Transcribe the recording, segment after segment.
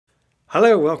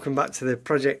Hello, welcome back to the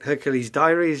Project Hercules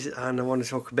Diaries, and I want to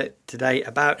talk a bit today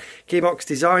about Gearbox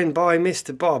design by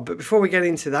Mr. Bob. But before we get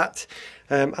into that,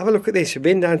 have a look at this. We've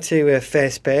been down to Fair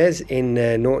Spares in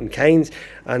Norton Keynes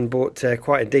and bought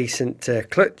quite a decent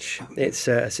clutch. It's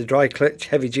a dry clutch,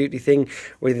 heavy duty thing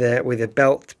with a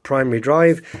belt primary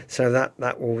drive, so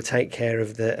that will take care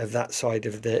of that side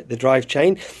of the drive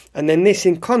chain. And then this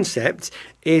in concept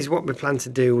is what we plan to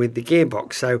do with the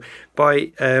gearbox. So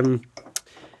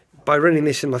by running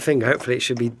this in my finger, hopefully it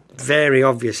should be very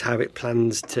obvious how we plan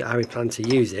to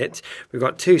use it. We've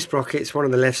got two sprockets, one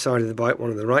on the left side of the bike,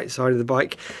 one on the right side of the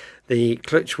bike. The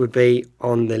clutch would be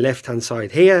on the left hand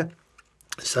side here.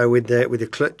 So with the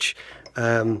clutch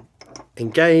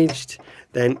engaged,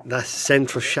 then that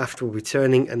central shaft will be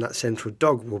turning and that central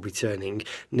dog will be turning.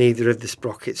 Neither of the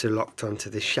sprockets are locked onto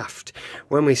the shaft.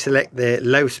 When we select the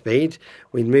low speed,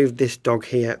 we move this dog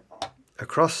here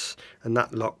across and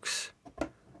that locks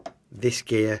this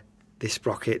gear, this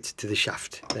sprocket to the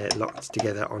shaft. They're locked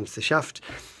together onto the shaft.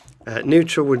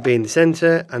 Neutral would be in the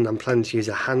centre, and I'm planning to use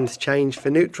a hand change for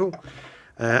neutral.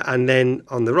 And then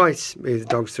on the right, move the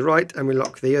dogs to the right, and we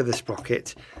lock the other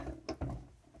sprocket,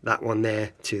 that one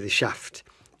there, to the shaft.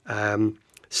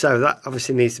 So that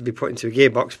obviously needs to be put into a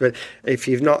gearbox, but if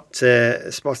you've not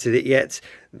spotted it yet,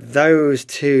 those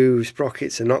two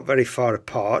sprockets are not very far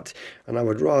apart, and I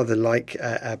would rather like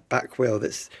a back wheel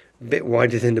that's a bit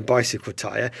wider than the bicycle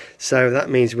tyre, so that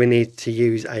means we need to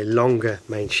use a longer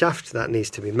main shaft. That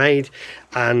needs to be made,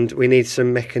 and we need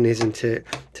some mechanism to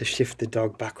shift the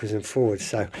dog backwards and forwards.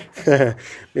 So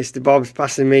Mr. Bob's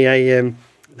passing me a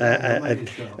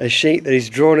sheet that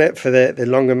he's drawn up for the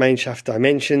longer main shaft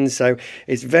dimensions. So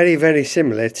it's very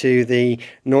similar to the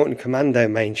Norton Commando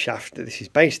main shaft that this is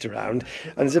based around,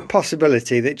 and there's a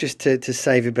possibility that just to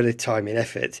save a bit of time and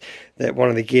effort, that one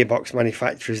of the gearbox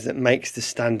manufacturers that makes the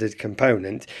standard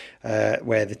component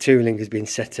where the tooling has been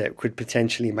set up could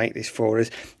potentially make this for us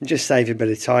and just save a bit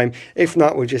of time. If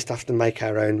not, we'll just have to make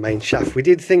our own main shaft. We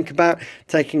did think about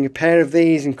taking a pair of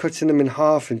these and cutting them in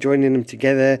half and joining them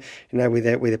together, you know, with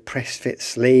a press fit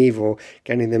sleeve, or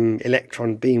getting them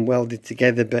electron beam welded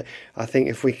together. But I think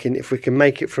if we can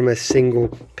make it from a single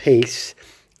piece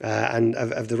and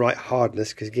of the right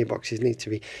hardness, because gearboxes need to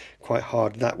be quite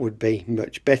hard, that would be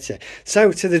much better.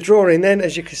 So to the drawing then,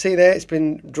 as you can see there, it's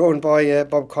been drawn by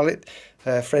Bob Collett,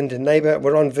 friend and neighbour.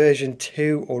 We're on version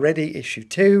 2 already, issue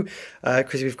 2,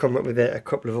 because we've come up with a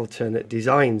couple of alternate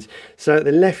designs. So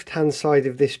the left hand side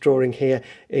of this drawing here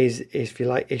is, if you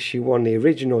like, issue 1, the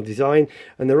original design,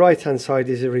 and the right hand side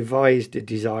is a revised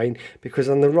design, because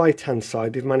on the right hand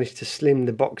side we've managed to slim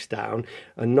the box down,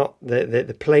 and not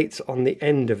the plates on the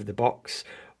end of the box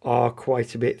are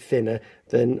quite a bit thinner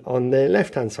than on the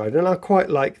left hand side, and I quite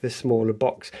like the smaller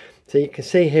box. So you can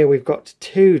see here we've got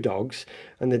two dogs,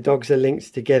 and the dogs are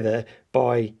linked together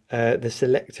by the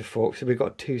selector fork. So we've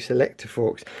got two selector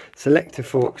forks. Selector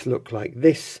forks look like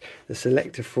this. The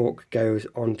selector fork goes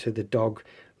onto the dog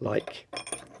like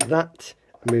that,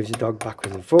 moves the dog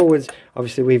backwards and forwards.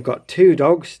 Obviously we've got two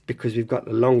dogs because we've got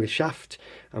the longer shaft,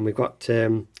 and we've got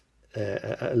a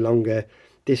longer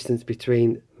distance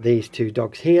between these two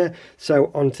dogs here.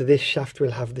 So onto this shaft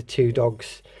we'll have the two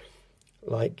dogs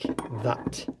like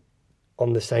that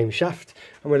on the same shaft,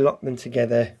 and we'll lock them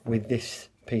together with this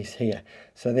piece here.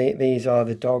 So these are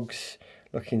the dogs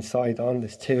looking side on.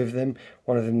 There's two of them.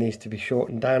 One of them needs to be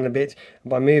shortened down a bit, and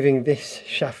by moving this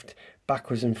shaft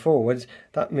backwards and forwards,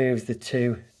 that moves the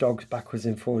two dogs backwards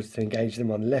and forwards to engage them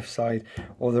on the left side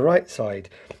or the right side.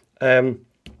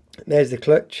 There's the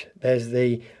clutch, there's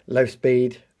the low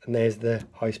speed, and there's the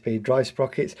high speed drive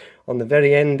sprockets. On the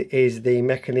very end is the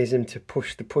mechanism to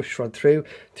push the push rod through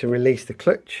to release the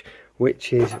clutch,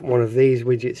 which is one of these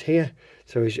widgets here.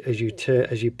 So as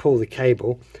you pull the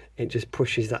cable, it just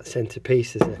pushes that centre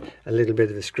piece. There's a little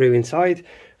bit of a screw inside,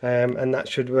 and that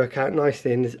should work out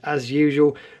nicely. And as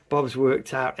usual, Bob's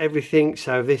worked out everything.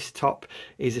 So this top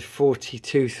is a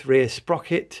 42 rear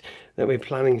sprocket that we're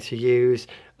planning to use,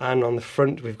 and on the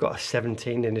front we've got a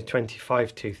 17 and a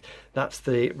 25 tooth. That's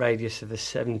the radius of the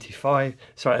 75,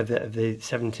 sorry, of the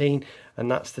 17, and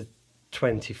that's the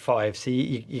 25. So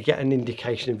you get an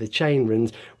indication of the chain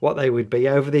runs, what they would be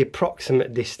over the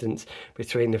approximate distance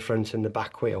between the front and the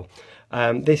back wheel.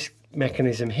 This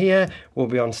mechanism here will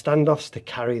be on standoffs to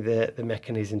carry the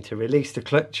mechanism to release the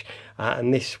clutch,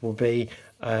 and this will be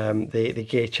the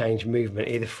gear change movement,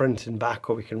 either front and back,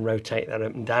 or we can rotate that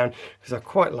up and down, because I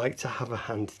quite like to have a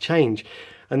hand change.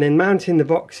 And then mounting the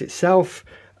box itself,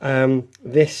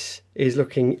 this is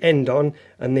looking end on,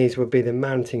 and these will be the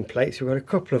mounting plates. We've got a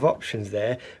couple of options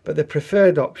there, but the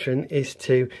preferred option is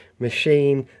to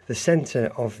machine the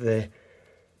center of the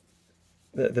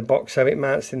the box so it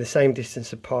mounts in the same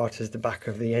distance apart as the back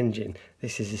of the engine.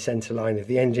 This is the centre line of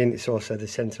the engine, it's also the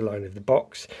centre line of the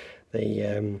box.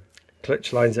 The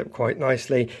clutch lines up quite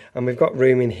nicely, and we've got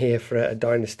room in here for a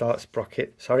dyno start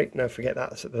sprocket. Sorry, no, forget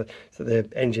that, it's at the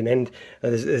engine end.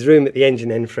 There's room at the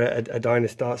engine end for a dyno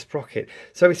start sprocket.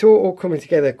 So it's all coming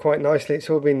together quite nicely.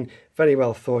 It's all been very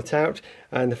well thought out,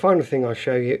 and the final thing I'll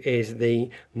show you is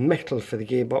the metal for the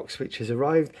gearbox, which has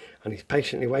arrived and is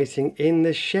patiently waiting in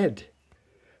the shed.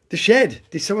 The shed.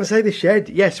 Did someone say the shed?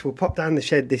 Yes, we'll pop down the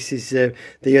shed. This is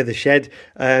the other shed.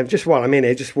 Just while I'm in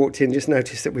here, just walked in, just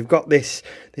noticed that we've got this.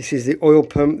 This is the oil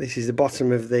pump. This is the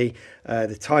bottom of the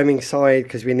timing side,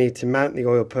 because we need to mount the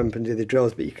oil pump and do the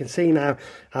drills. But you can see now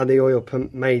how the oil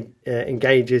pump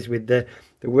engages with the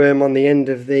worm on the end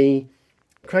of the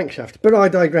crankshaft. But I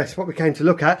digress. What we came to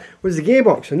look at was the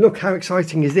gearbox, and look how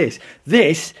exciting is this.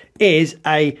 This is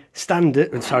a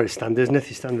standard, sorry, standard, there's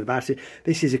nothing standard about it.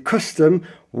 This is a custom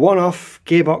one-off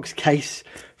gearbox case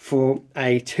for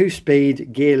a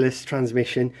 2-speed gearless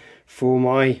transmission for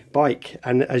my bike,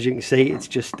 and as you can see, it's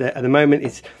just at the moment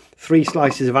it's 3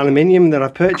 slices of aluminium that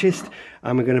I've purchased,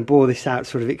 and we're going to bore this out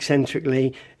sort of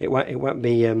eccentrically. It won't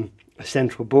be a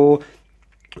central bore.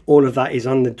 All of that is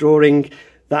on the drawing.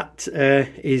 That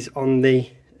is on the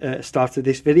start of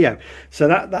this video. So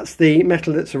that's the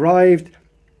metal that's arrived.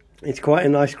 It's quite a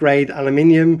nice grade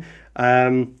aluminium. I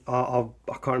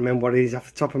can't remember what it is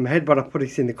off the top of my head, but I'll put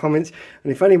it in the comments.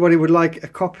 And if anybody would like a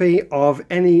copy of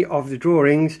any of the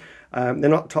drawings, they're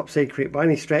not top secret by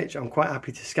any stretch. I'm quite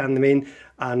happy to scan them in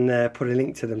and put a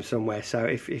link to them somewhere. So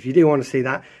if you do want to see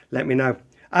that, let me know.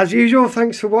 As usual,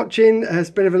 thanks for watching. It's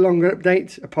a bit of a longer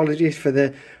update. Apologies for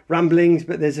the ramblings,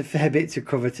 but there's a fair bit to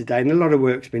cover today and a lot of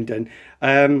work's been done.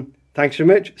 Thanks very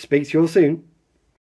much. Speak to you all soon.